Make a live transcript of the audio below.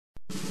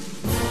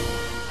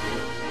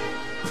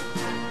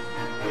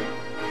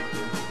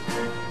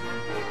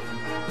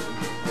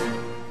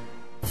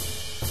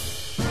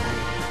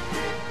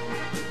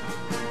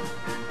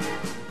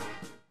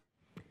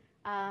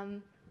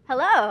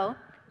Hello,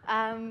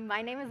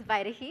 my name is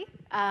Vaidehi,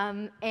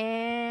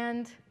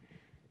 and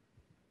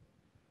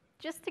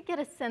just to get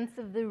a sense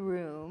of the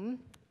room,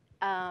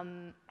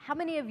 how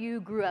many of you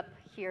grew up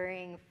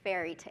hearing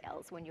fairy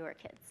tales when you were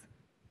kids?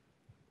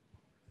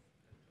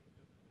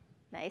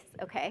 Nice,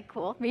 okay,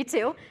 cool, me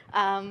too.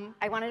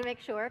 I wanted to make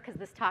sure, because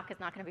this talk is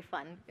not going to be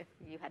fun if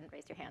you hadn't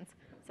raised your hands,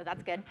 so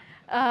that's good.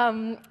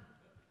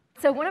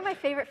 So one of my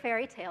favorite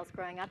fairy tales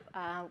growing up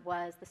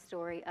was the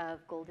story of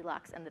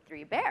Goldilocks and the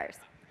Three Bears.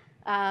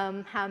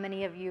 How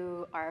many of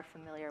you are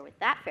familiar with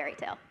that fairy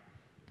tale?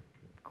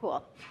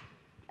 Cool.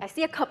 I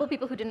see a couple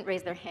people who didn't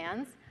raise their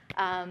hands.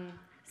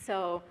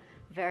 So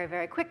very,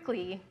 very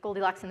quickly,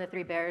 Goldilocks and the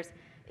Three Bears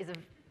is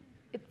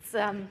it's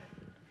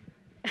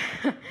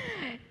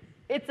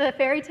a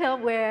fairy tale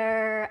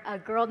where a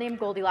girl named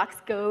Goldilocks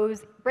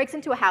breaks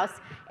into a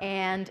house,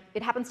 and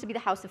it happens to be the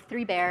house of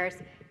three bears,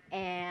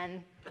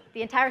 and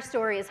the entire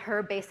story is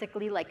her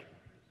basically like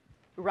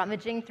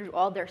rummaging through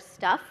all their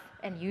stuff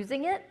and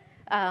using it.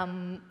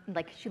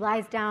 Like she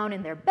lies down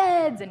in their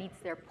beds and eats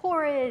their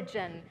porridge,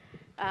 and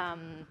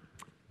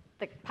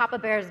the Papa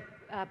Bear's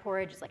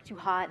porridge is like too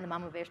hot, and the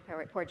Mama Bear's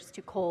porridge is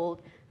too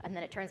cold, and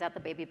then it turns out the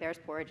baby bear's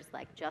porridge is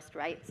like just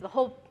right. So the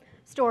whole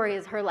story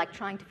is her like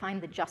trying to find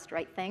the just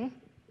right thing,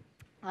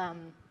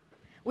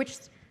 which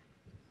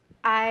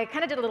I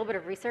kind of did a little bit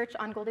of research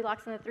on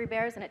Goldilocks and the Three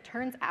Bears, and it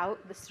turns out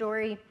the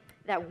story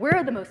that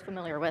we're the most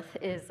familiar with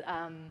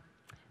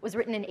was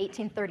written in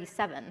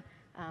 1837,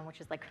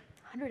 which is like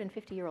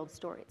 150-year-old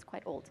story. It's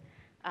quite old.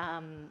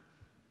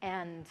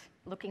 And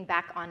looking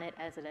back on it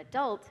as an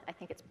adult, I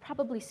think it's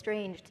probably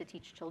strange to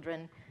teach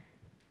children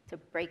to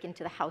break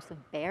into the house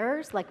of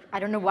bears. Like, I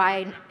don't know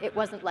why it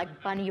wasn't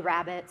like bunny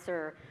rabbits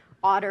or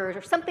otters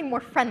or something more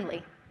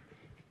friendly.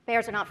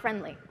 Bears are not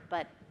friendly,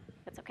 but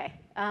that's okay.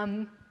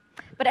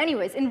 But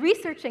anyways, in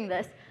researching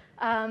this,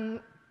 I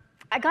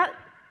got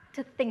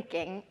to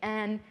thinking,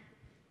 and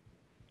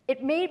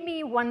it made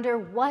me wonder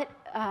what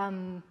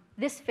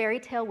this fairy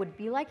tale would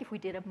be like if we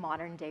did a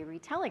modern-day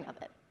retelling of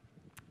it.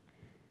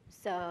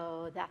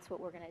 So that's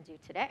what we're going to do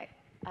today.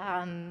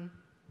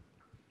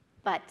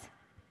 But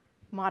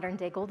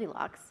modern-day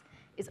Goldilocks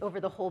is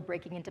over the whole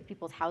breaking into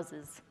people's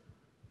houses,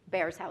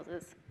 bears'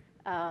 houses,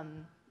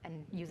 and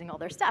using all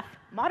their stuff.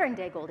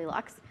 Modern-day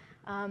Goldilocks,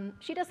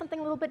 she does something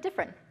a little bit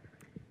different.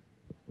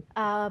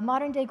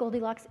 Modern-day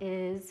Goldilocks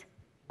is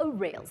a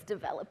Rails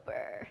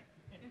developer.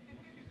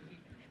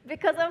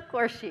 Because of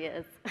course she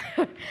is.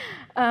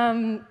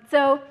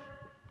 So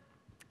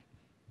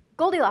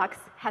Goldilocks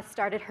has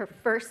started her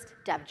first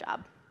dev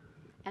job.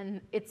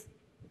 And it's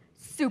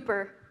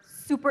super,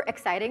 super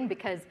exciting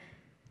because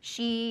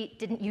she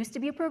didn't used to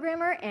be a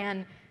programmer,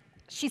 and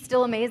she's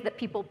still amazed that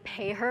people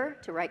pay her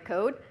to write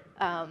code.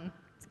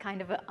 It's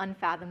kind of an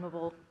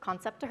unfathomable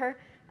concept to her.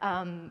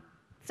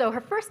 So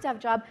her first dev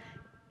job,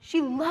 she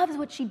loves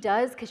what she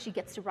does because she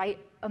gets to write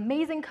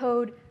amazing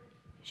code.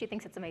 She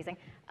thinks it's amazing.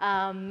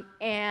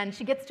 And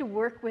she gets to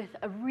work with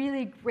a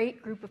really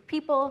great group of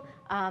people,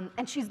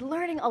 and she's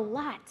learning a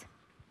lot.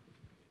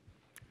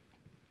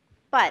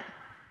 But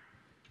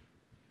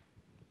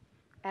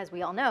as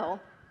we all know,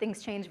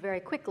 things change very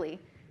quickly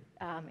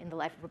in the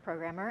life of a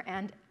programmer.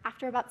 And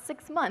after about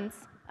 6 months,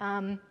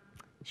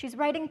 she's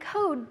writing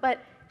code,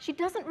 but she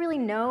doesn't really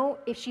know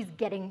if she's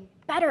getting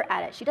better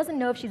at it. She doesn't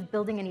know if she's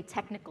building any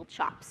technical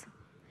chops.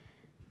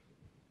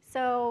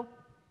 So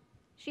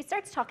she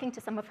starts talking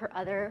to some of her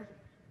other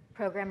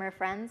programmer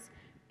friends,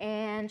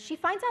 and she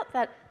finds out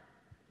that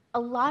a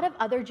lot of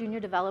other junior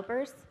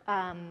developers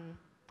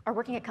are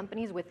working at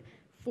companies with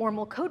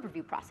formal code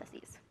review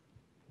processes.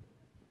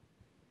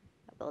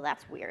 Well,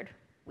 that's weird.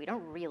 We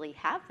don't really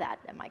have that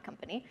at my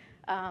company.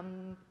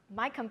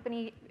 My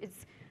company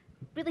is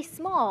really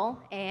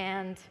small,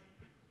 and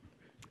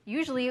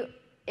usually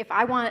if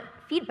I want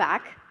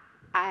feedback,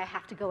 I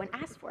have to go and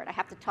ask for it. I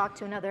have to talk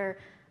to another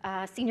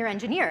senior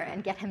engineer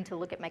and get him to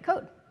look at my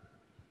code.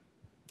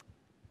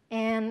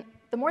 And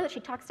the more that she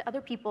talks to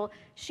other people,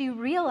 she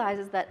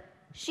realizes that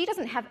she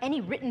doesn't have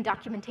any written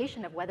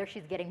documentation of whether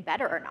she's getting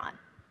better or not,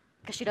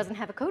 because she doesn't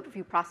have a code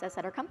review process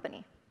at her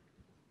company.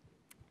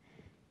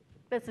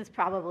 This is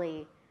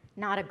probably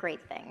not a great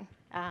thing.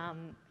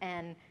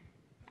 And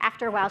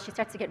after a while, she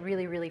starts to get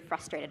really, really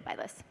frustrated by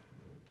this.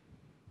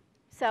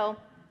 So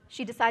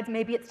she decides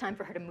maybe it's time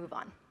for her to move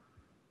on.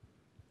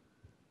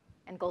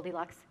 And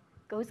Goldilocks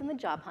goes on the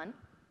job hunt,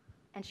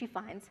 and she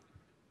finds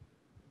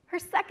her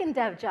second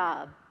dev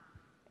job,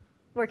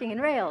 working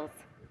in Rails,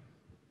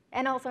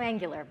 and also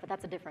Angular, but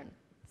that's a different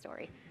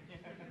story.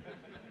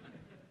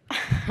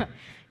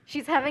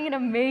 She's having an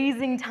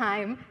amazing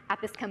time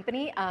at this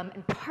company,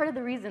 and part of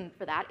the reason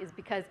for that is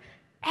because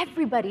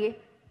everybody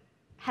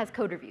has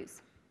code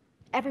reviews.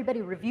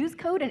 Everybody reviews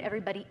code, and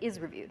everybody is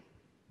reviewed.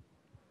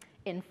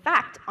 In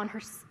fact, on her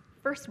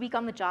first week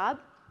on the job,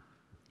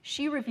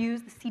 she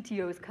reviews the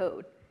CTO's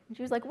code. And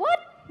she was like, what?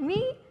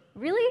 Me?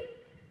 Really?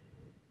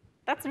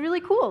 That's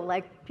really cool.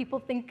 Like, people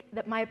think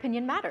that my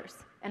opinion matters,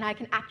 and I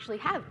can actually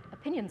have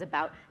opinions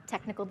about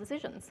technical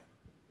decisions.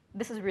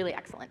 This is really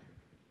excellent.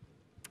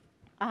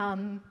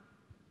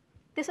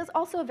 This is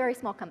also a very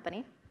small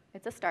company.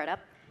 It's a startup.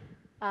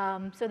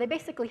 So they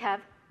basically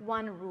have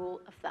one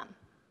rule of thumb.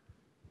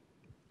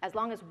 As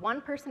long as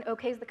one person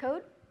okays the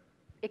code,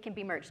 it can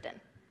be merged in.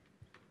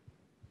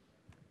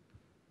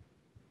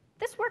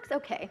 This works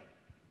OK.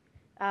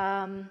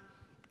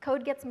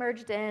 Code gets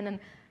merged in, and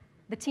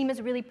the team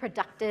is really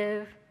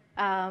productive.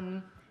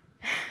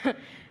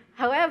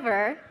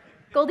 However,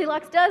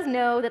 Goldilocks does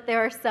know that there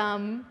are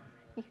some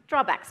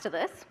drawbacks to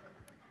this.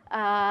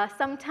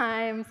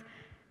 Sometimes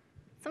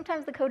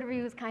the code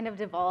reviews kind of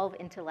devolve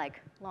into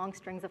like long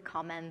strings of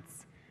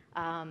comments.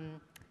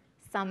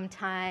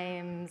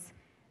 Sometimes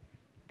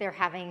they're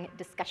having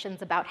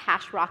discussions about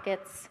hash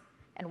rockets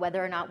and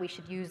whether or not we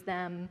should use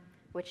them,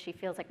 which she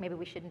feels like maybe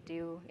we shouldn't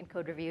do in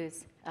code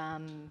reviews.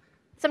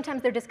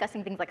 Sometimes they're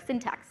discussing things like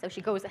syntax. So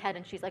she goes ahead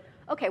and she's like,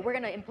 OK, we're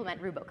going to implement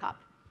Rubocop,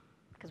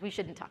 because we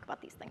shouldn't talk about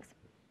these things.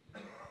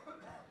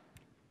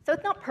 So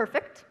it's not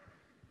perfect,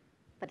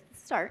 but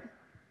it's a start.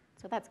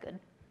 So that's good.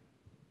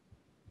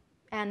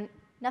 And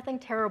nothing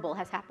terrible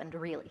has happened,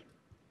 really,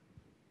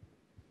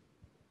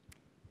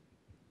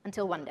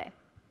 until one day.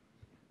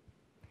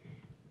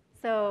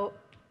 So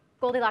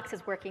Goldilocks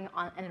is working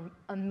on an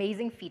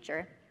amazing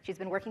feature. She's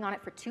been working on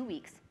it for 2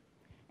 weeks.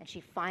 And she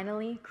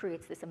finally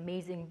creates this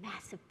amazing,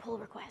 massive pull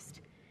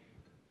request.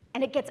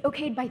 And it gets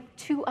okayed by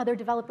 2 other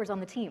developers on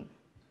the team.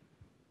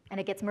 And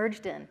it gets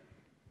merged in.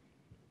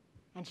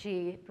 And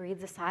she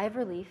breathes a sigh of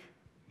relief.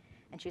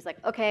 And she's like,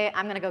 OK,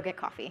 I'm going to go get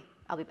coffee.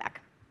 I'll be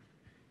back.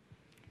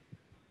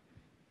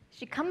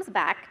 She comes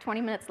back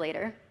 20 minutes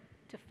later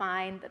to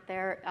find that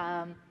there's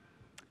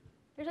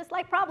a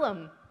slight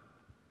problem.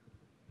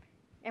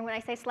 And when I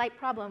say slight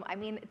problem, I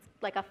mean it's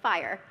like a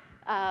fire,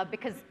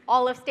 because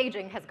all of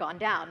staging has gone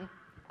down.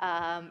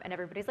 And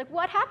everybody's like,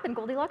 what happened,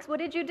 Goldilocks? What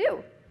did you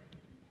do?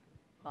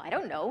 Well, I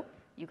don't know.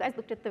 You guys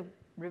looked at the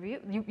review.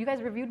 You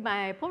guys reviewed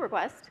my pull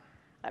request.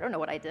 I don't know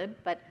what I did.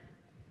 But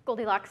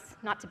Goldilocks,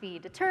 not to be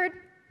deterred,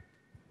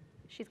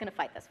 she's going to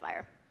fight this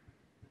fire.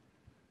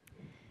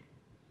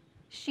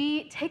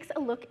 She takes a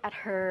look at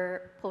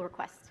her pull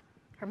request,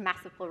 her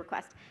massive pull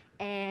request.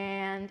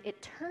 And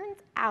it turns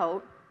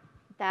out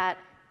that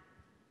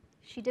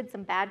she did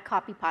some bad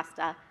copy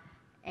pasta.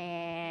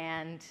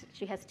 And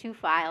she has 2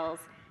 files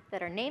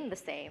that are named the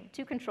same,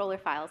 2 controller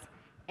files.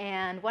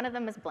 And one of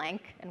them is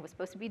blank and was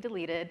supposed to be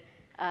deleted.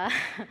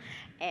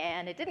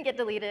 And it didn't get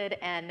deleted.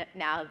 And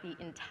now the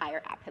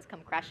entire app has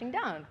come crashing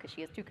down because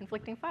she has 2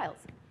 conflicting files.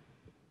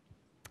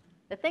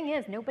 The thing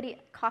is, nobody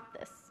caught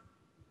this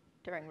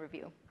during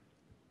review.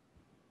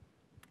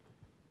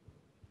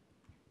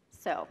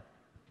 So,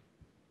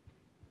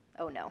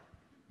 oh no.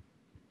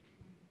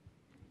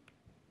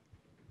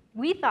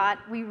 We thought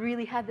we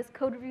really had this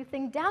code review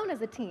thing down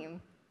as a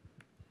team.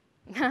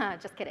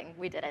 Just kidding,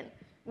 we didn't.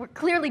 We're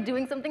clearly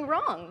doing something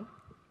wrong.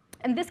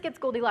 And this gets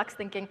Goldilocks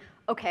thinking,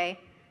 OK,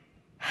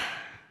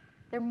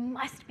 there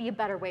must be a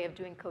better way of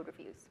doing code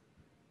reviews.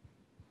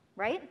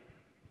 Right?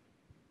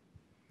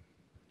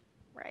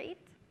 Right?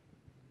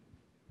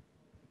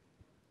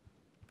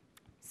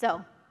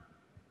 So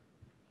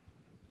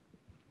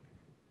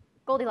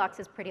Goldilocks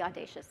is pretty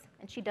audacious,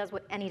 and she does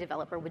what any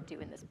developer would do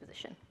in this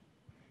position.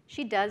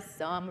 She does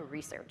some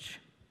research.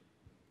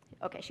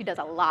 OK, she does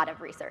a lot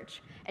of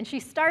research. And she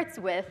starts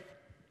with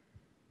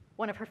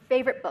one of her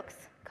favorite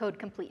books, Code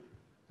Complete.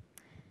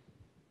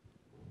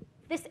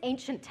 This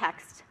ancient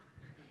text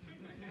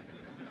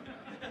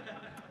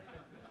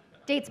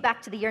dates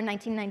back to the year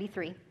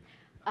 1993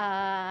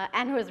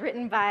 and was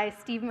written by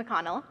Steve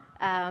McConnell.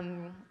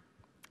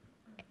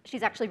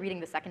 She's actually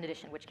reading the 2nd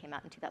edition, which came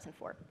out in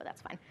 2004, but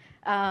that's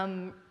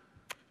fine.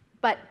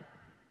 But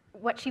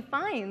what she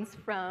finds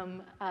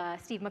from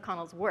Steve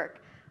McConnell's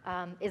work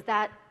is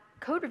that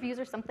code reviews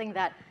are something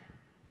that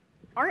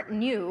aren't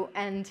new,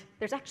 and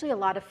there's actually a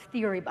lot of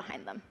theory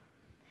behind them.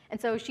 And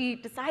so she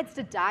decides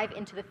to dive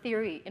into the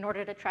theory in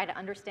order to try to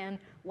understand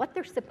what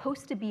they're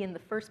supposed to be in the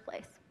first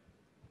place.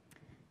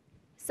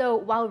 So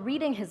while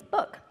reading his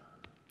book,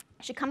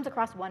 she comes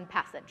across one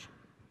passage.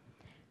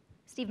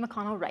 Steve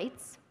McConnell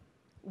writes,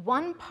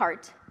 "One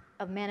part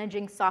of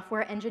managing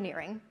software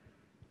engineering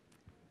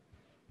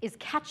is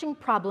catching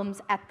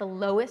problems at the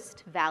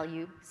lowest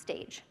value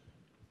stage.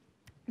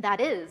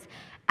 That is,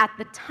 at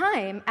the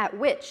time at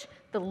which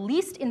the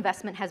least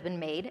investment has been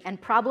made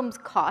and problems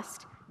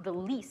cost the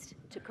least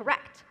to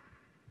correct."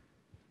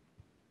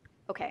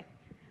 OK,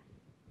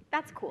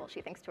 that's cool,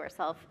 she thinks to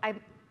herself.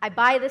 I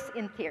buy this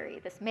in theory.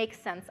 This makes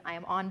sense. I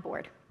am on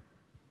board.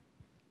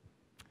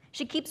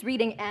 She keeps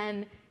reading,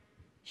 and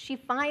she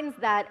finds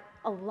that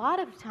a lot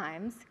of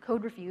times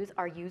code reviews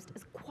are used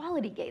as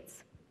quality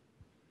gates.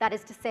 That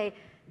is to say,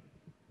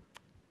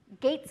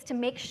 gates to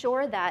make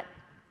sure that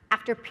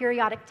after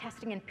periodic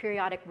testing and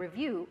periodic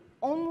review,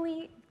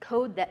 only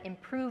code that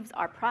improves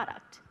our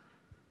product,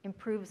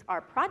 improves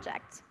our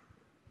project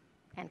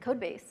and code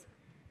base,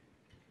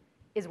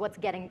 is what's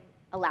getting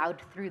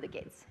allowed through the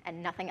gates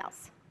and nothing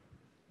else.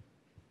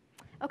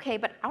 OK,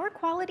 but our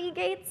quality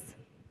gates,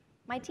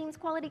 my team's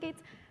quality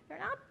gates,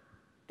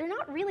 they're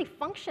not really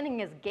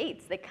functioning as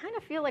gates. They kind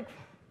of feel like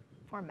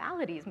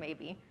formalities,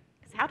 maybe.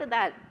 how did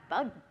that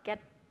bug get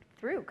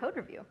through code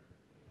review?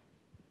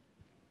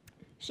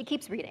 She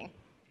keeps reading.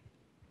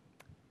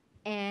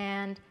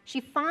 And she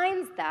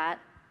finds that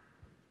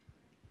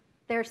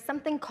there's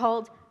something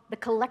called the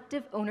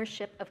collective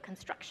ownership of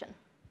construction.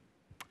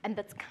 And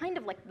that's kind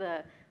of like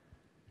the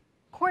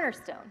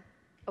cornerstone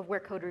of where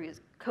code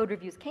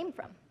reviews came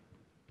from.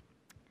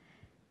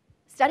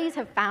 Studies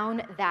have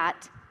found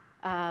that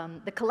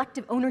the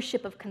collective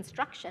ownership of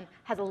construction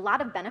has a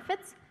lot of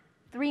benefits,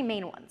 3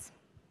 main ones.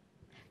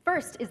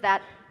 First is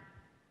that,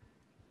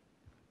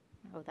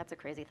 oh, that's a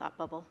crazy thought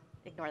bubble.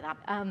 Ignore that.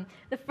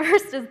 The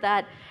first is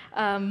that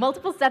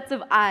multiple sets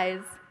of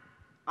eyes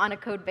on a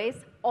code base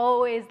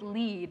always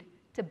lead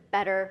to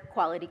better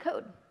quality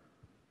code.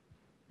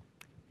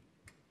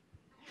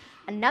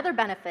 Another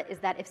benefit is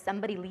that if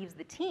somebody leaves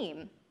the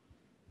team,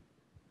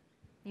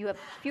 you have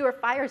fewer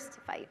fires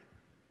to fight,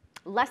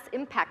 less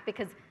impact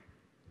because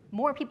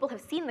more people have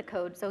seen the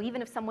code, so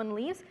even if someone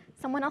leaves,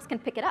 someone else can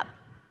pick it up.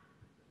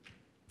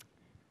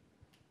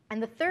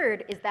 And the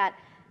third is that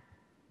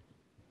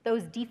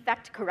those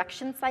defect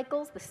correction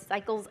cycles, the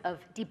cycles of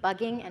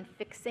debugging and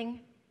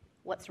fixing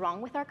what's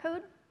wrong with our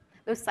code,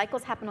 those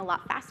cycles happen a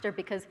lot faster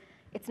because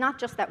it's not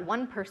just that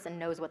one person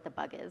knows what the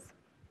bug is.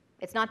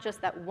 It's not just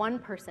that one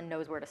person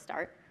knows where to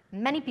start.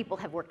 Many people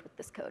have worked with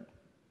this code.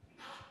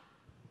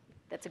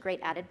 That's a great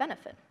added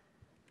benefit.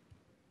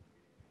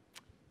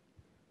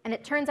 And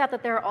it turns out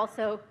that there are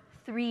also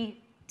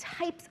 3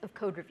 types of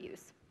code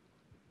reviews.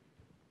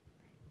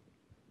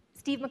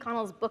 Steve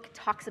McConnell's book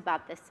talks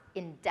about this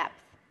in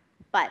depth,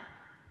 but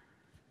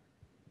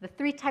the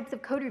 3 types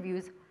of code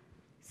reviews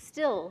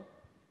still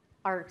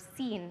are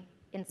seen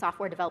in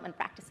software development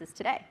practices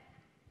today.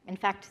 In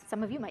fact,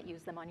 some of you might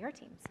use them on your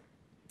teams.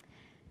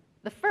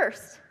 The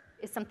first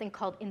is something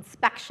called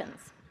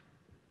inspections.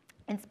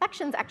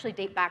 Inspections actually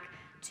date back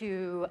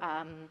to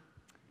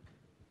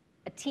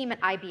a team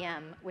at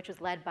IBM, which was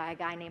led by a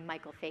guy named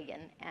Michael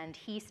Fagan. And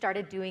he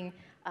started doing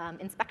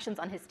inspections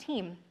on his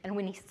team. And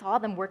when he saw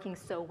them working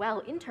so well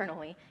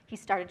internally, he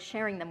started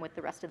sharing them with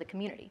the rest of the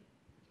community.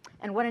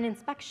 And what an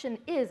inspection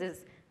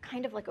is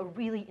kind of like a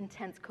really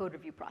intense code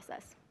review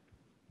process.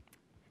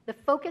 The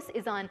focus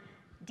is on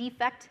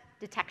defect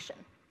detection,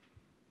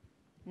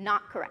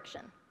 not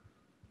correction.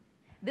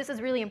 This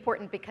is really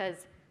important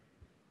because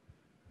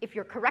if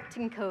you're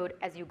correcting code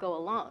as you go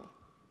along,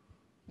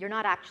 you're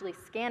not actually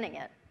scanning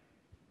it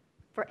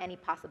for any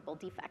possible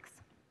defects.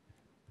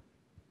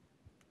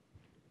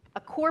 A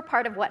core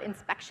part of what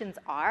inspections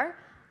are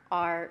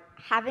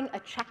having a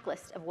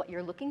checklist of what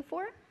you're looking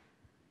for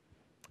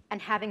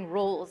and having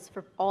roles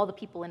for all the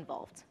people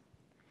involved.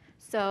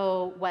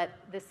 So what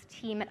this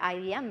team at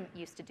IBM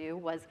used to do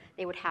was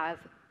they would have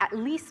at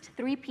least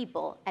 3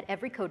 people at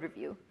every code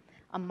review,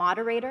 a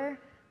moderator,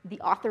 the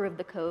author of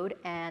the code,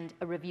 and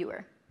a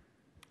reviewer.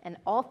 And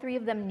all 3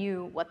 of them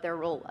knew what their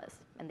role was.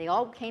 And they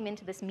all came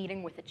into this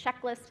meeting with a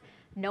checklist,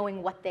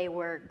 knowing what they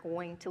were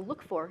going to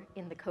look for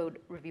in the code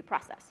review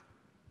process.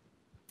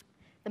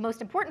 The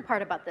most important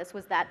part about this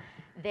was that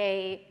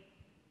they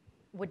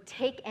would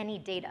take any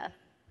data,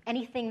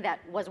 anything that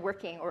was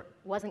working or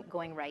wasn't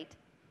going right,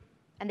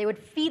 and they would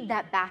feed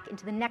that back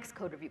into the next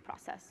code review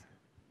process.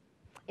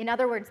 In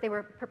other words, they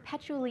were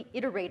perpetually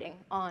iterating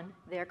on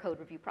their code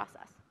review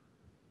process.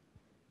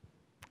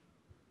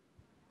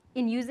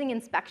 In using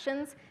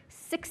inspections,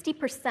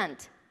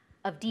 60%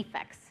 of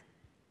defects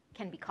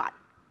can be caught.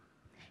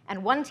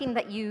 And one team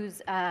that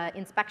used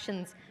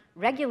inspections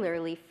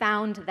regularly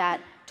found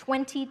that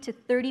 20 to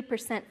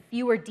 30%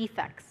 fewer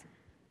defects,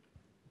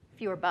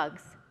 fewer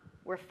bugs,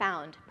 were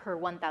found per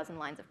 1,000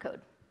 lines of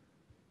code.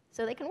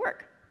 So they can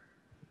work.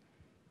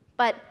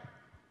 But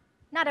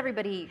not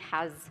everybody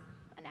has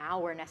an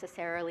hour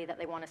necessarily that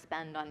they want to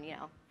spend on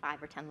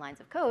 5 or 10 lines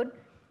of code,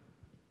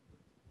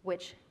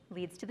 which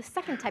leads to the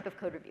second type of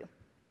code review,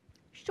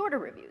 shorter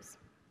reviews.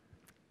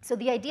 So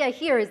the idea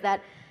here is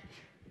that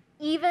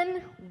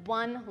even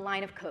one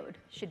line of code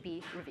should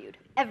be reviewed.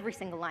 Every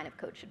single line of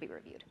code should be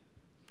reviewed.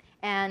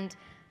 And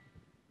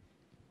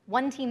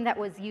one team that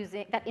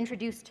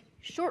introduced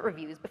short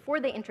reviews, before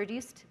they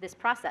introduced this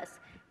process,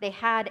 they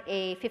had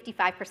a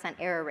 55%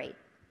 error rate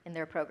in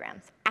their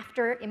programs.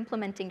 After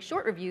implementing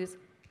short reviews,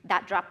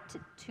 that dropped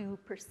to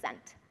 2%.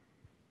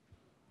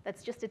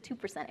 That's just a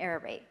 2% error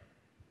rate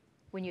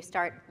when you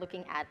start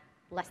looking at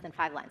less than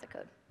 5 lines of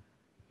code.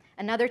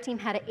 Another team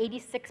had an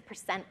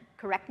 86%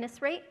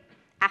 correctness rate.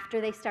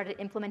 After they started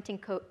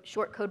implementing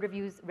short code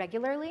reviews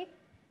regularly,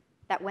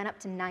 that went up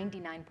to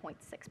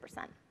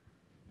 99.6%.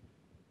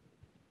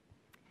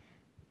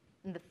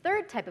 And the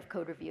third type of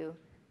code review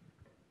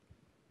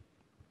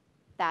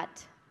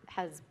that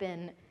has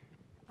been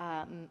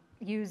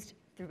used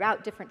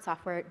throughout different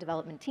software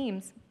development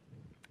teams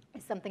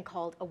is something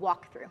called a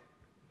walkthrough.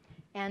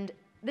 And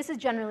this is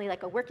generally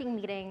like a working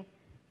meeting,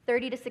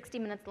 30 to 60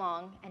 minutes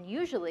long, and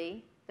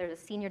usually there's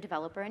a senior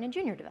developer and a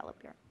junior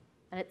developer.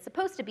 And it's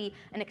supposed to be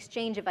an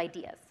exchange of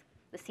ideas.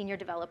 The senior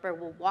developer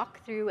will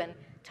walk through and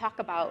talk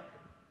about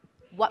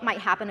what might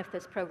happen if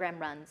this program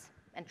runs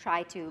and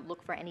try to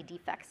look for any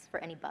defects, for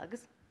any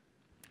bugs.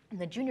 And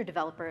the junior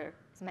developer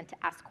is meant to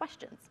ask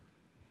questions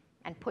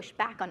and push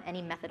back on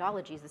any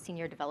methodologies the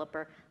senior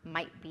developer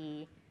might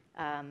be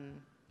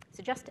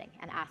suggesting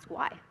and ask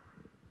why.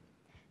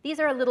 These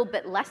are a little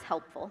bit less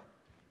helpful,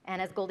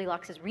 and as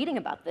Goldilocks is reading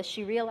about this,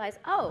 she realized,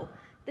 oh,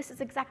 this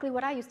is exactly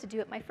what I used to do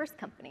at my first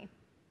company.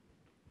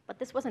 But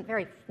this wasn't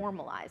very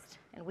formalized,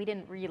 and we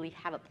didn't really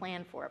have a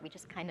plan for it. We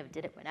just kind of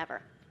did it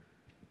whenever.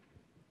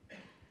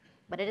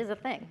 But it is a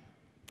thing.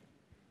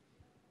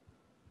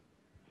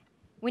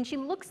 When she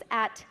looks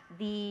at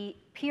the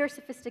peer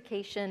review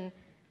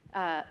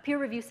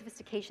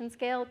sophistication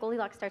scale,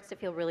 Goldilocks starts to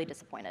feel really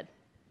disappointed,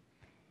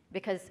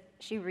 because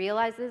she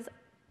realizes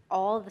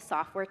all the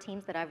software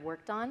teams that I've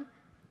worked on,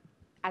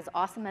 as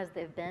awesome as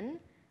they've been,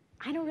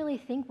 I don't really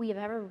think we have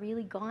ever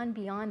really gone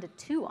beyond a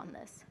 2 on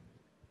this.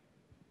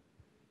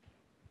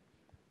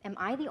 Am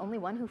I the only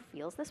one who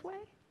feels this way?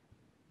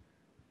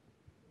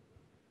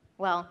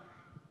 Well,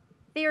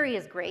 theory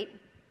is great,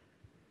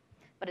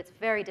 but it's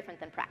very different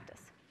than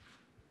practice.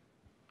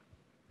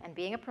 And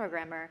being a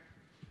programmer,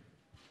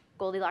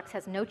 Goldilocks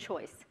has no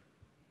choice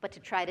but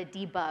to try to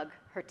debug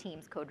her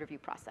team's code review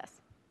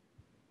process.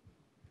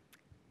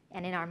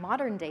 And in our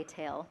modern day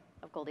tale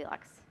of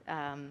Goldilocks,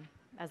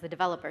 as the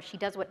developer, she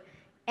does what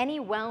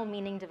any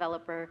well-meaning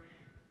developer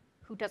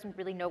who doesn't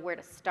really know where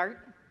to start,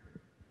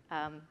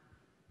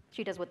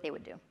 she does what they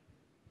would do.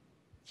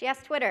 She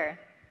asks Twitter,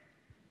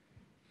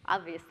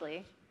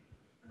 obviously,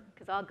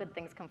 because all good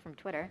things come from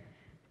Twitter.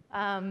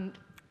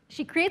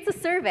 She creates a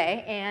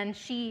survey, and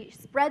she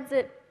spreads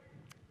it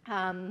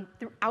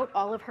throughout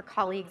all of her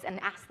colleagues and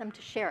asks them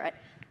to share it,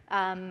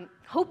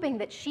 hoping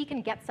that she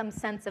can get some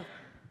sense of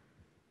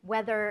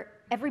whether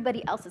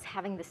everybody else is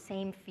having the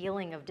same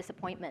feeling of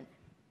disappointment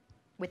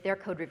with their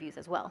code reviews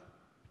as well.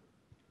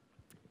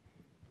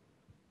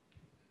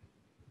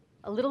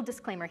 A little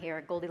disclaimer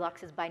here,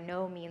 Goldilocks is by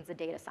no means a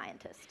data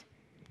scientist.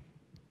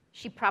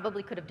 She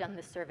probably could have done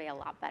this survey a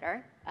lot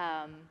better.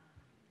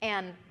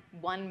 And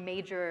one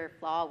major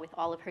flaw with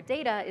all of her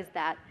data is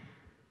that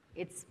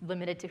it's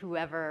limited to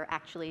whoever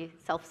actually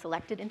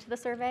self-selected into the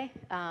survey.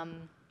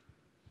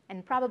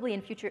 And probably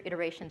in future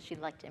iterations, she'd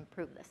like to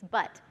improve this.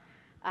 But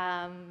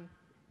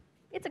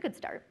it's a good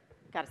start.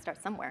 Got to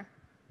start somewhere.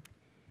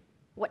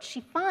 What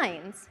she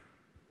finds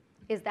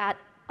is that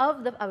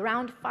of the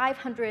around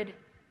 500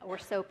 or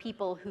so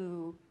people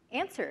who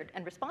answered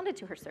and responded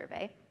to her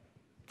survey,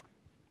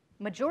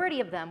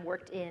 majority of them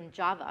worked in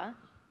Java,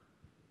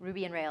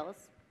 Ruby and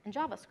Rails, and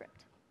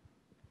JavaScript.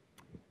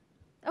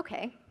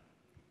 OK,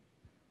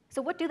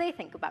 so what do they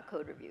think about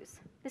code reviews?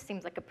 This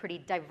seems like a pretty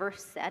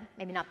diverse set,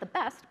 maybe not the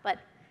best, but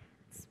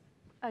it's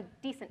a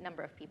decent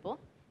number of people.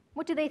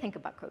 What do they think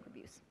about code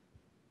reviews?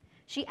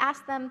 She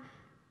asked them,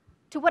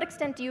 to what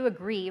extent do you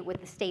agree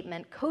with the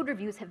statement, code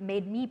reviews have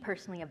made me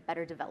personally a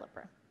better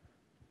developer?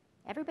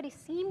 Everybody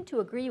seemed to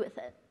agree with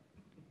it.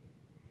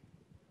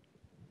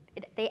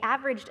 They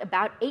averaged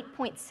about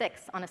 8.6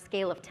 on a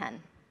scale of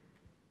 10.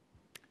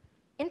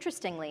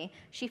 Interestingly,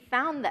 she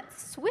found that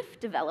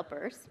Swift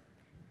developers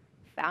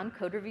found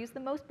code reviews the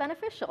most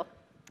beneficial.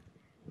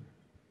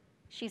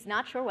 She's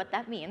not sure what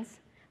that means,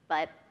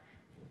 but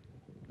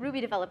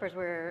Ruby developers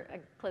were a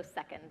close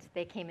second.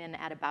 They came in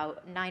at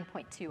about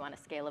 9.2 on a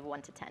scale of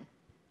 1 to 10.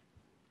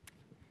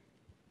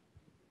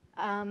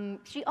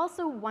 She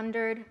also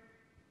wondered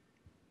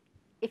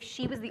if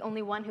she was the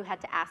only one who had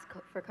to ask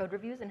for code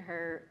reviews in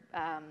her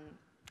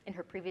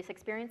previous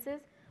experiences,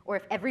 or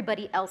if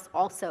everybody else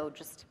also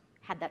just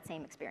had that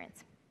same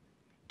experience.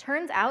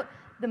 Turns out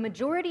the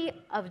majority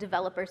of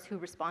developers who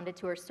responded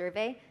to her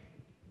survey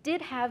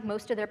did have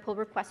most of their pull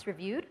requests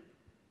reviewed,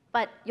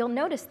 but you'll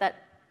notice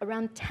that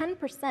around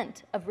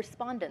 10% of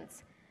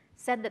respondents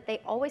said that they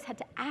always had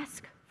to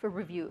ask for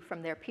review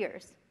from their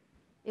peers.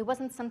 It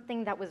wasn't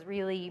something that was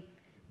really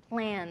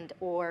planned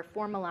or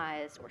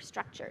formalized or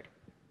structured.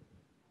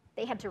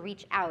 They had to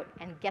reach out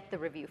and get the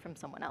review from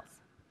someone else.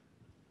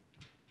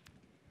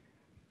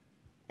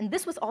 And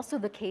this was also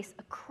the case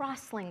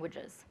across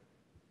languages.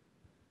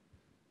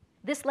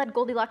 This led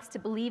Goldilocks to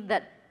believe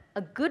that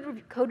a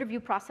good code review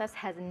process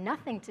has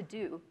nothing to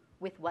do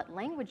with what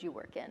language you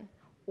work in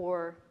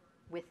or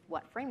with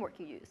what framework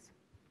you use.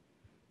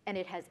 And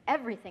it has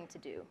everything to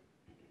do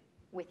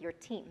with your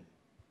team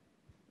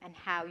and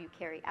how you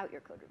carry out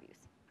your code reviews.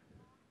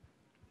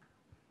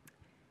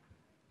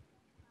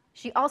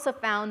 She also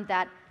found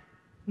that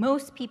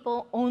most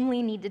people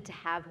only needed to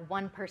have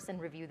one person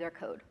review their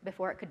code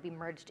before it could be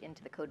merged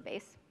into the code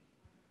base,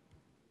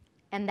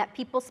 and that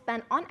people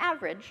spent, on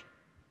average,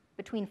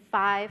 between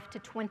 5 to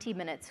 20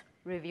 minutes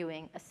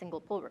reviewing a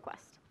single pull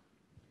request.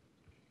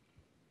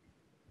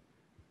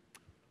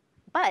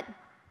 But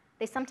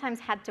they sometimes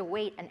had to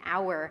wait an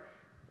hour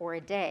or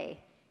a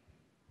day,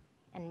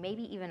 and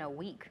maybe even a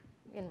week,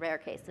 in rare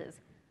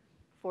cases,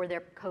 for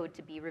their code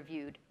to be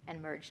reviewed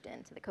and merged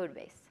into the code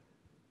base.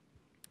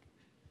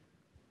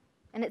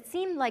 And it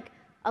seemed like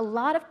a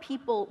lot of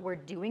people were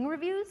doing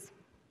reviews,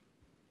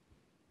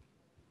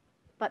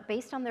 but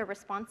based on their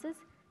responses,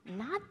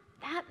 not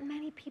that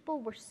many people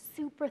were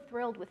super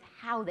thrilled with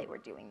how they were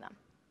doing them.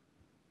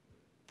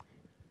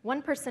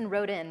 One person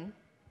wrote in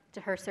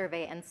to her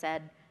survey and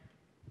said,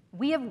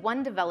 "We have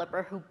one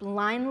developer who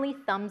blindly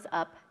thumbs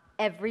up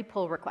every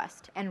pull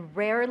request and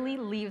rarely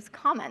leaves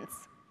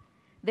comments.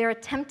 They're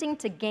attempting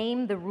to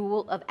game the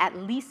rule of at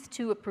least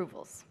 2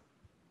 approvals.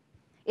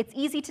 It's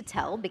easy to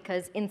tell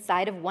because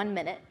inside of 1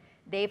 minute,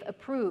 they've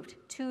approved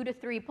 2 to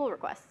 3 pull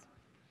requests."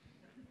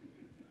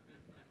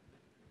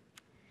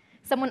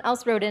 Someone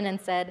else wrote in and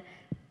said,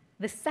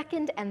 "The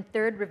second and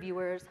third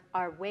reviewers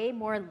are way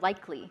more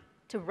likely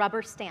to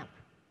rubber stamp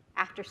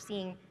after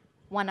seeing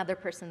one other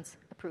person's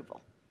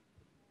approval."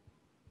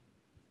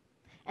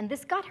 And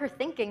this got her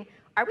thinking,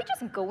 are we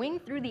just going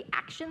through the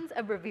actions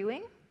of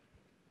reviewing?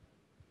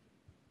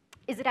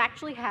 Is it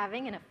actually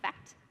having an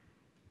effect?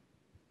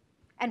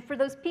 And for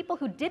those people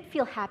who did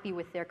feel happy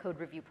with their code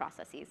review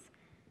processes,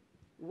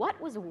 what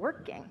was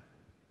working?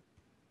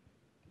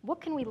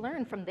 What can we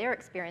learn from their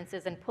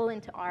experiences and pull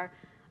into our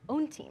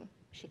own team,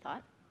 she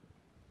thought.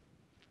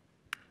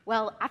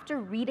 Well, after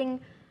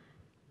reading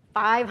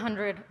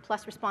 500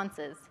 plus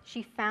responses,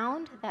 she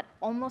found that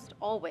almost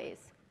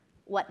always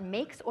what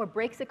makes or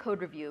breaks a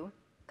code review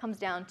comes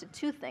down to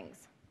 2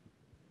 things: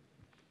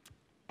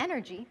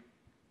 energy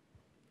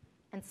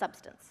and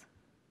substance.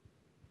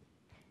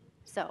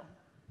 So,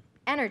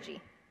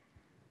 energy.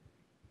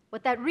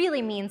 What that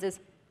really means is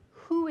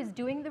who is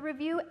doing the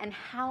review and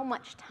how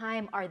much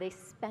time are they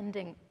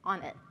spending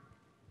on it.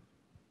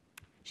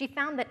 She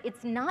found that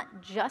it's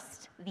not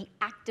just the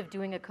act of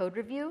doing a code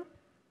review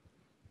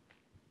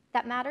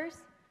that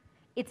matters.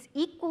 It's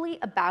equally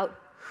about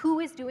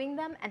who is doing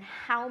them and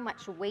how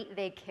much weight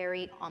they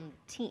carry on the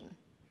team.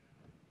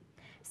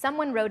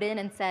 Someone wrote in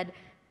and said,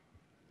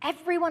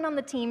 "Everyone on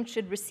the team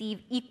should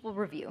receive equal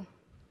review.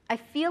 I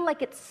feel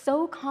like it's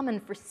so common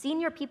for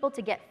senior people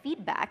to get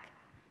feedback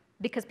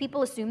because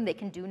people assume they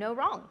can do no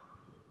wrong."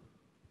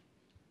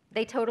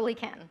 They totally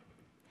can.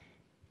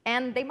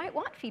 And they might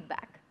want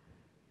feedback.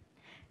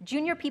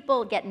 Junior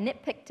people get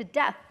nitpicked to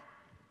death,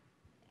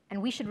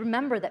 and we should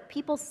remember that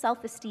people's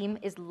self-esteem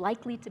is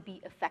likely to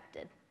be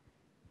affected.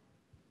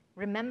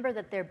 Remember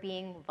that they're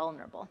being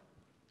vulnerable.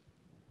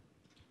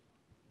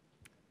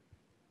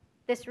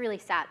 This really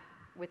sat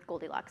with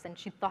Goldilocks, and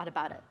she thought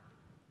about it.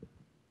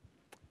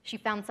 She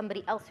found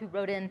somebody else who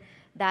wrote in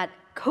that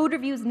code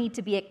reviews need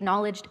to be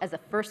acknowledged as a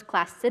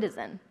first-class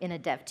citizen in a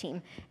dev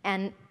team,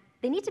 and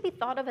they need to be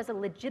thought of as a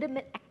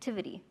legitimate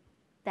activity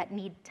that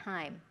need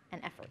time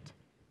and effort.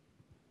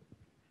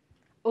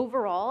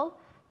 Overall,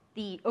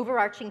 the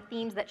overarching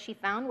themes that she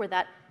found were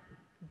that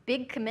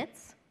big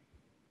commits,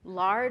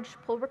 large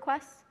pull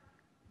requests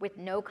with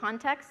no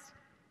context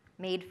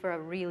made for a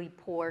really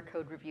poor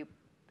code review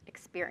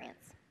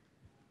experience.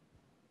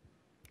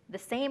 The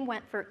same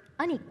went for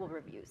unequal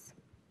reviews.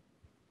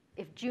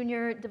 If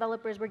junior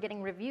developers were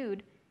getting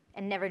reviewed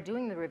and never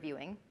doing the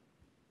reviewing,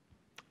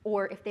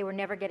 or if they were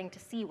never getting to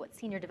see what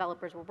senior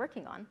developers were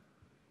working on,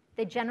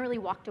 they generally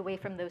walked away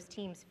from those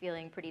teams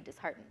feeling pretty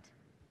disheartened.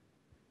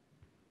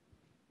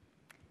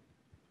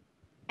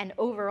 And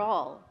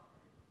overall,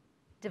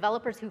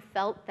 developers who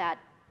felt that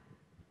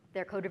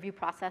their code review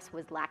process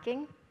was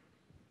lacking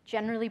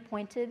generally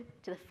pointed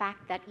to the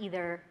fact that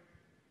either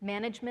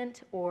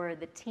management or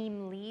the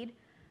team lead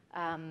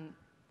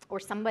or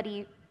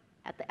somebody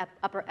at the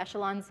upper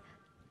echelons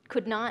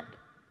could not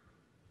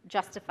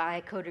justify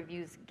code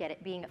reviews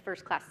being a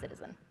first-class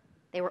citizen.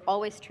 They were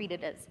always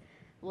treated as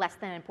less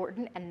than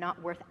important and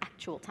not worth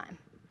actual time.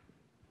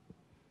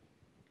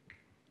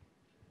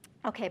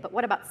 Okay, but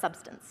what about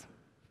substance?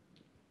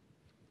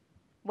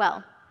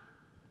 Well,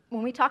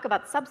 when we talk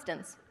about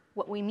substance,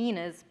 what we mean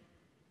is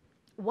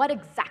what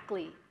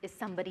exactly is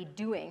somebody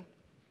doing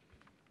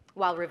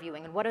while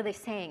reviewing, and what are they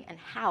saying, and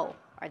how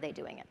are they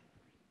doing it?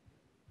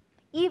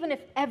 Even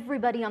if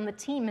everybody on the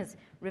team is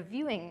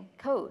reviewing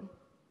code,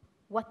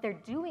 what they're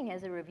doing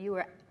as a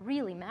reviewer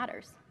really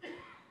matters.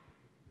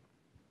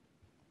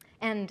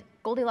 And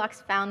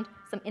Goldilocks found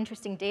some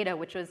interesting data,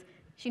 which was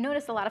she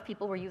noticed a lot of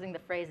people were using the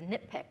phrase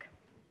nitpick.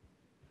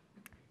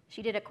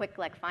 She did a quick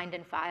find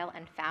in file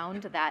and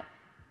found that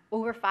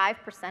over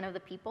 5% of the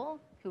people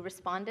who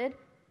responded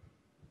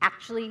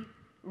actually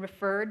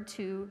referred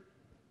to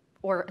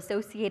or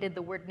associated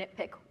the word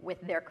nitpick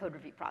with their code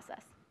review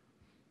process,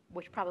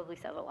 which probably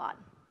says a lot.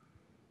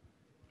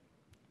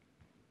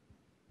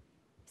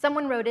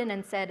 Someone wrote in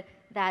and said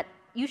that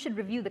you should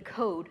review the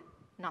code,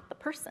 not the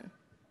person.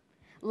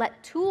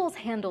 Let tools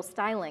handle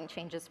styling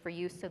changes for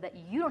you so that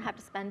you don't have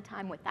to spend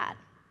time with that.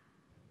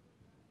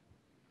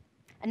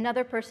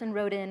 Another person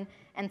wrote in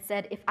and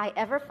said, if I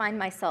ever find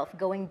myself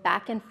going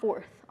back and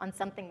forth on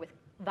something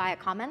via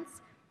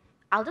comments,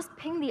 I'll just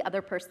ping the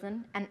other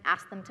person and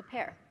ask them to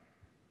pair.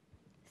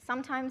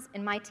 Sometimes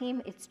in my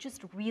team, it's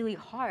just really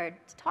hard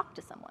to talk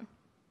to someone.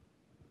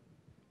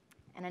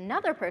 And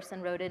another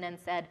person wrote in and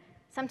said,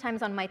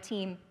 sometimes on my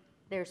team,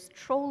 there's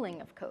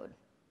trolling of code,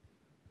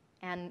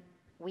 and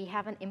we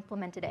haven't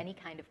implemented any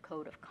kind of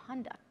code of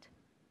conduct.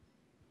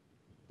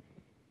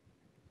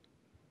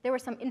 There were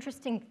some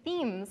interesting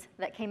themes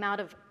that came out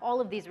of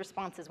all of these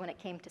responses when it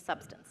came to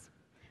substance,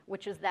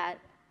 which is that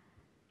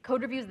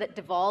code reviews that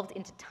devolved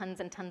into tons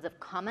and tons of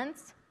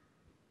comments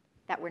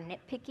that were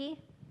nitpicky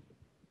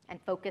and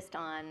focused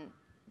on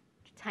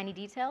tiny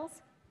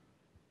details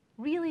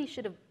really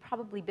should have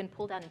probably been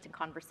pulled out into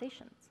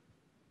conversations.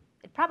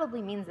 It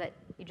probably means that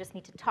you just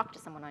need to talk to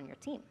someone on your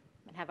team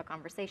and have a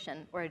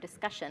conversation or a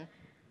discussion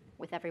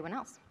with everyone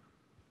else.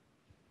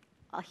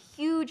 A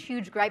huge,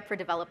 huge gripe for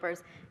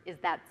developers is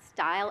that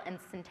style and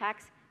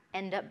syntax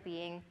end up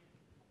being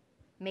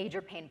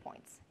major pain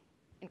points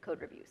in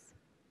code reviews.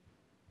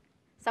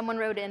 Someone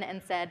wrote in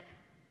and said,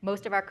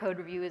 most of our code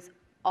reviews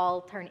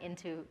all turn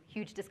into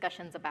huge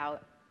discussions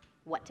about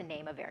what to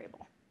name a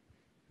variable.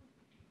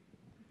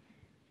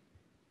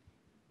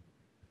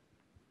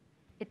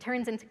 It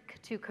turns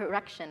into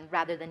correction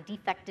rather than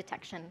defect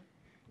detection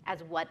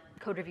as what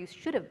code reviews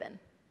should have been.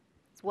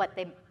 It's what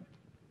they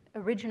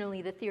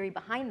originally, the theory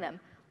behind them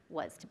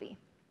was to be.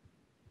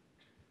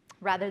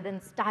 Rather than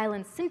style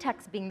and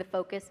syntax being the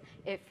focus,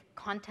 if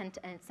content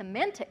and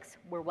semantics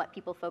were what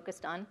people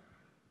focused on,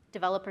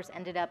 developers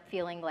ended up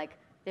feeling like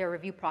their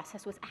review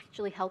process was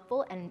actually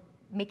helpful and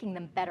making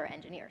them better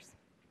engineers.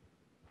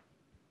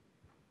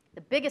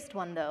 The biggest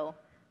one, though,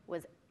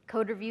 was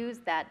code reviews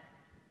that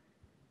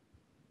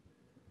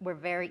were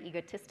very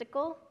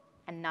egotistical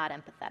and not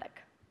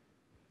empathetic.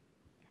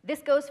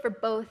 This goes for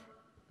both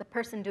the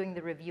person doing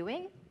the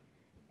reviewing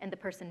and the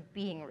person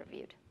being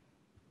reviewed.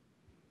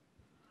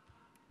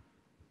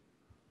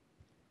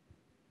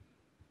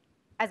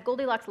 As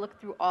Goldilocks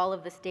looked through all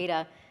of this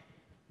data,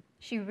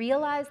 she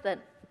realized that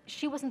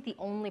she wasn't the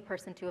only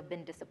person to have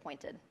been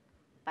disappointed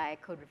by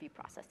code review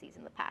processes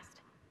in the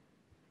past.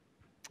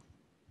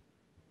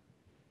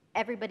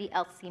 Everybody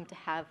else seemed to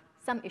have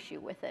some issue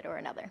with it or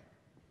another.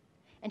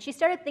 And she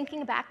started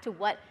thinking back to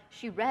what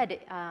she read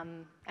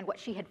and what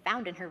she had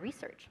found in her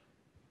research.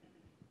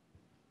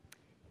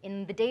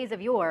 In the days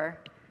of yore,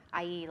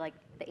 i.e. like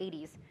the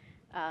 80s,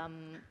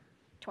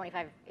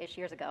 25-ish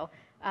years ago,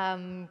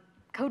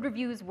 code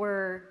reviews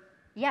were,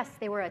 yes,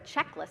 they were a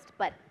checklist,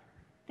 but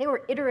they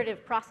were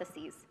iterative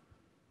processes.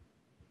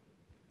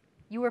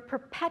 You were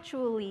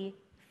perpetually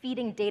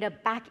feeding data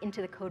back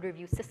into the code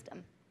review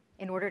system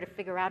in order to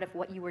figure out if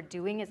what you were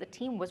doing as a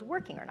team was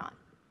working or not.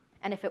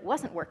 And if it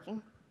wasn't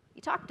working,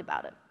 you talked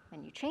about it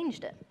and you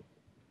changed it.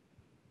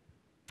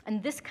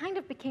 And this kind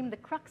of became the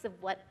crux of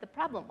what the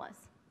problem was.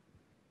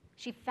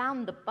 She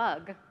found the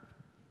bug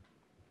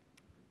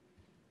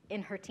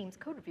in her team's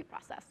code review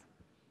process,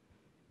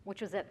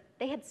 which was that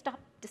they had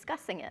stopped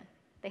discussing it.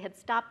 They had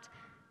stopped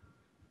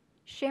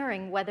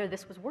sharing whether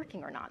this was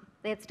working or not.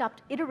 They had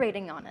stopped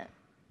iterating on it.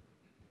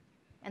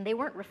 And they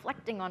weren't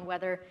reflecting on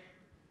whether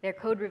their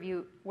code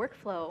review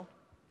workflow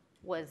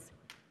was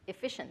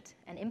efficient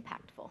and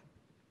impactful.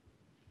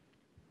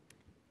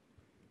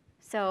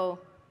 So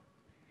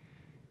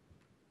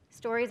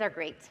stories are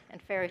great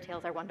and fairy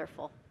tales are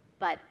wonderful,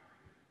 but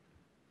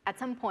at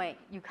some point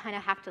you kind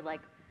of have to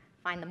like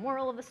find the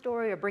moral of the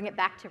story or bring it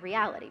back to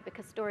reality,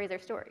 because stories are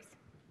stories.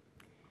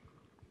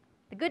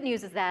 The good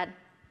news is that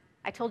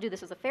I told you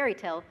this was a fairy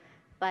tale,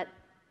 but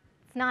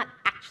it's not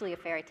actually a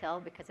fairy tale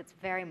because it's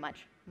very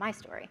much my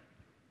story.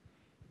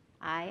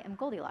 I am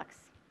Goldilocks.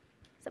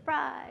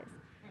 Surprise!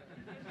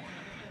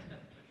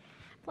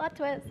 Plot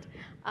twist.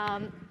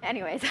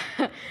 Anyways,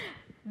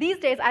 these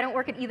days I don't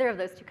work at either of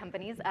those two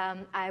companies.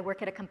 I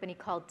work at a company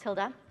called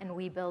Tilda, and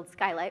we build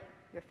Skylight,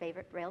 your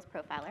favorite Rails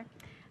profiler.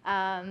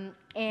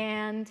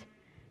 And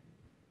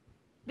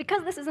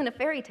because this isn't a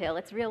fairy tale,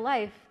 it's real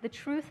life, the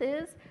truth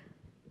is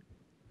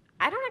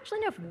I don't actually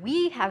know if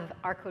we have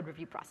our code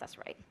review process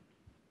right.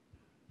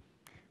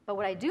 But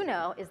what I do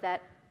know is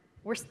that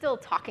we're still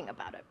talking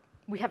about it.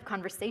 We have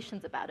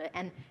conversations about it,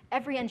 and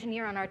every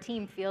engineer on our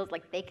team feels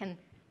like they can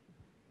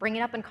bring it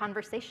up in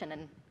conversation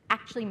and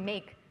actually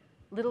make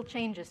little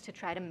changes to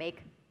try to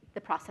make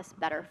the process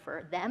better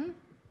for them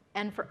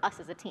and for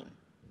us as a team.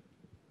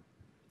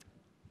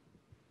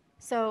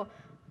 So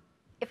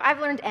if I've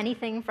learned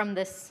anything from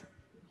this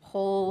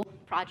whole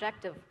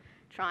project of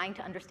trying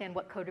to understand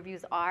what code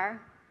reviews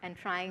are and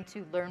trying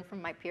to learn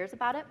from my peers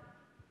about it,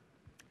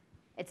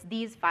 it's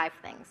these 5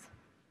 things.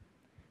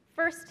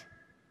 First,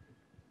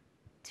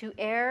 to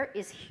err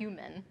is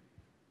human,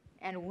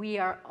 and we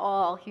are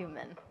all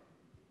human.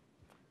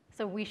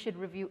 So we should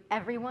review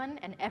everyone,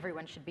 and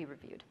everyone should be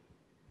reviewed.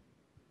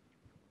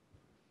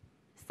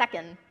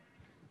 Second,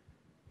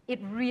 it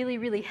really,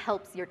 really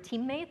helps your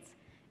teammates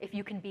if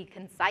you can be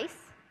concise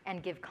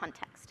and give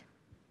context.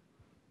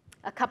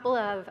 A couple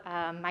of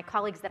my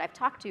colleagues that I've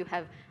talked to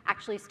have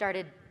actually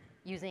started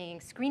using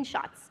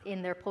screenshots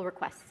in their pull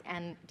requests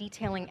and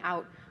detailing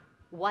out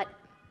what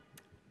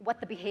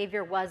the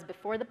behavior was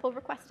before the pull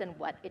request and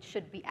what it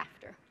should be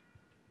after.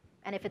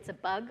 And if it's a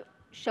bug,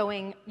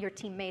 showing your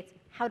teammates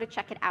how to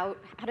check it out,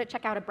 how to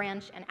check out a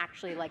branch and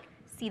actually like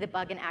see the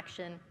bug in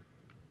action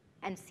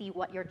and see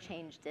what your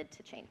change did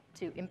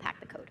to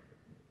impact the code.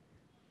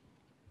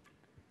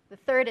 The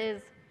third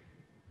is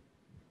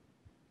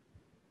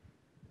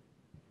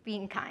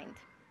being kind.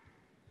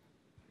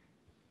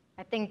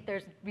 I think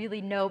there's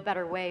really no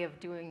better way of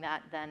doing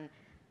that than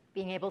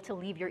being able to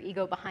leave your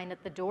ego behind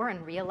at the door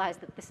and realize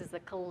that this is a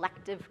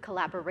collective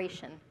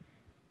collaboration.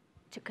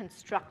 to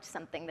construct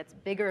something that's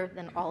bigger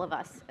than all of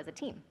us as a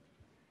team.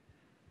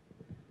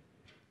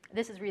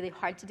 This is really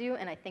hard to do,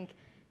 and I think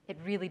it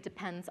really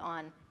depends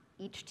on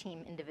each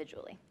team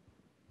individually.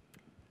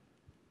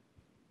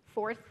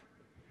 Fourth,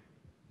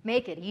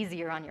 make it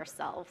easier on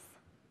yourselves.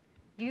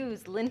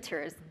 Use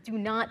linters. Do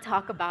not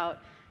talk about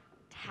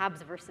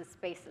tabs versus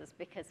spaces,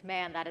 because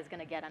man, that is going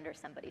to get under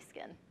somebody's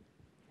skin.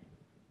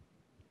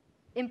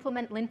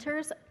 Implement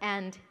linters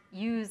and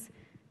use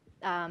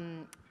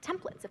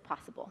templates if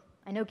possible.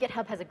 I know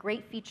GitHub has a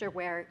great feature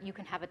where you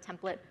can have a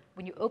template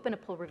when you open a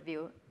pull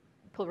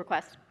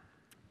request,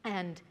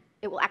 and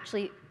it will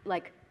actually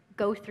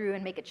go through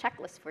and make a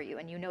checklist for you,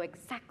 and you know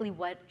exactly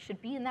what should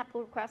be in that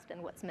pull request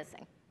and what's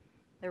missing.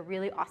 They're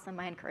really awesome.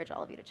 I encourage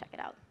all of you to check it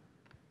out.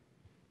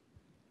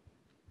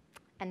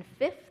 And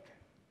fifth,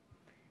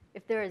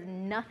 if there is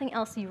nothing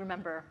else you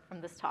remember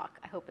from this talk,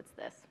 I hope it's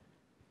this: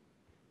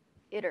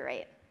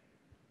 iterate.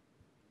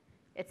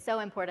 It's so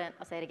important.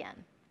 I'll say it again.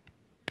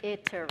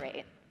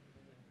 Iterate.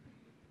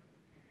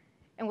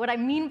 And what I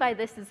mean by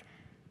this is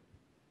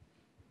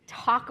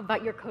talk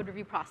about your code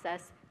review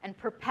process and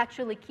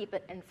perpetually keep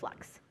it in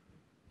flux.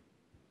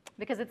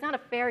 Because it's not a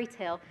fairy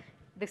tale.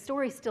 The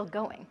story's still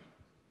going.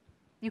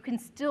 You can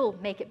still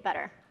make it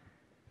better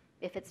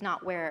if it's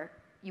not where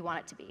you want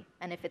it to be.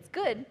 And if it's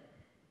good,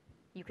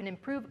 you can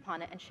improve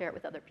upon it and share it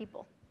with other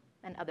people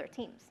and other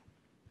teams.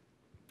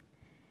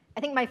 I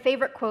think my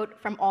favorite quote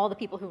from all the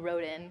people who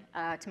wrote in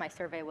to my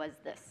survey was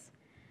this: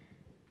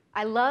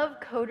 I love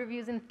code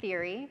reviews in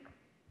theory.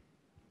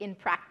 In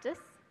practice,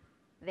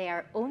 they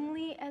are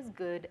only as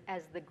good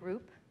as the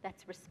group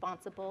that's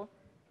responsible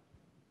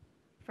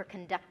for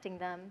conducting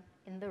them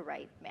in the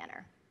right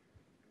manner.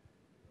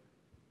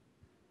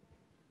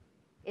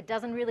 It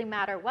doesn't really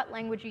matter what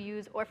language you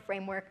use or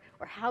framework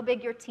or how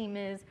big your team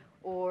is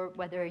or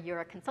whether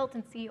you're a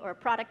consultancy or a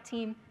product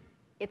team.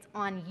 It's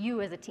on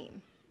you as a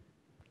team,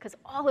 because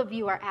all of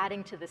you are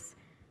adding to this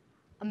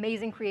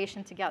amazing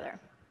creation together.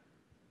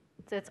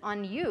 So it's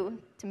on you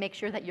to make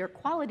sure that your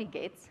quality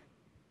gates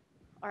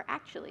are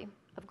actually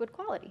of good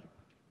quality.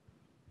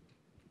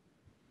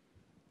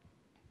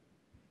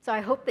 So I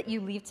hope that you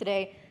leave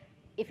today,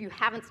 if you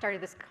haven't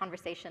started this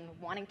conversation,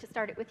 wanting to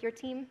start it with your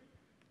team.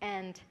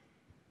 And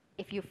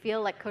if you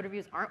feel like code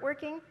reviews aren't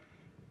working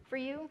for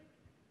you,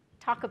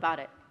 talk about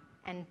it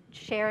and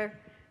share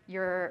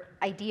your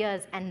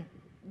ideas and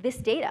this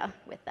data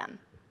with them.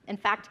 In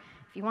fact,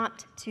 if you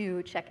want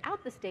to check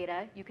out this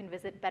data, you can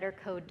visit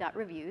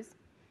bettercode.reviews.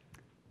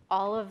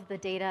 All of the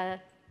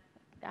data,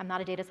 I'm not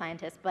a data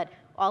scientist, but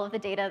all of the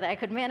data that I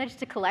could manage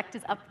to collect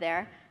is up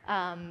there.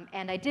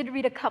 And I did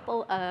read a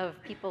couple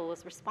of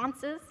people's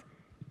responses.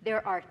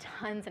 There are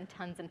tons and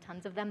tons and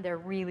tons of them. They're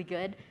really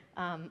good.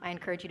 I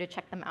encourage you to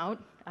check them out,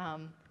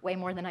 way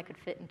more than I could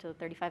fit into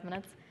 35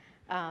 minutes.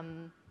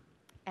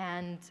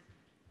 And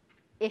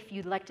if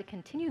you'd like to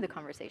continue the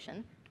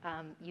conversation,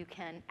 you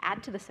can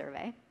add to the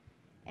survey.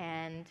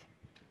 And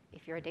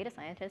if you're a data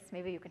scientist,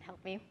 maybe you can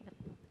help me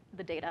with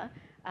the data.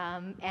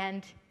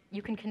 And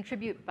you can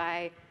contribute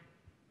by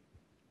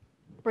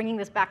bringing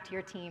this back to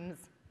your teams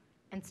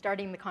and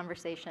starting the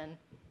conversation,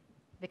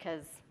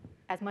 because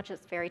as much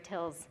as fairy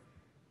tales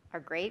are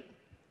great,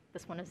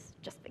 this one is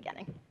just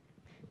beginning.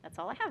 That's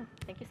all I have.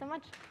 Thank you so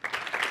much.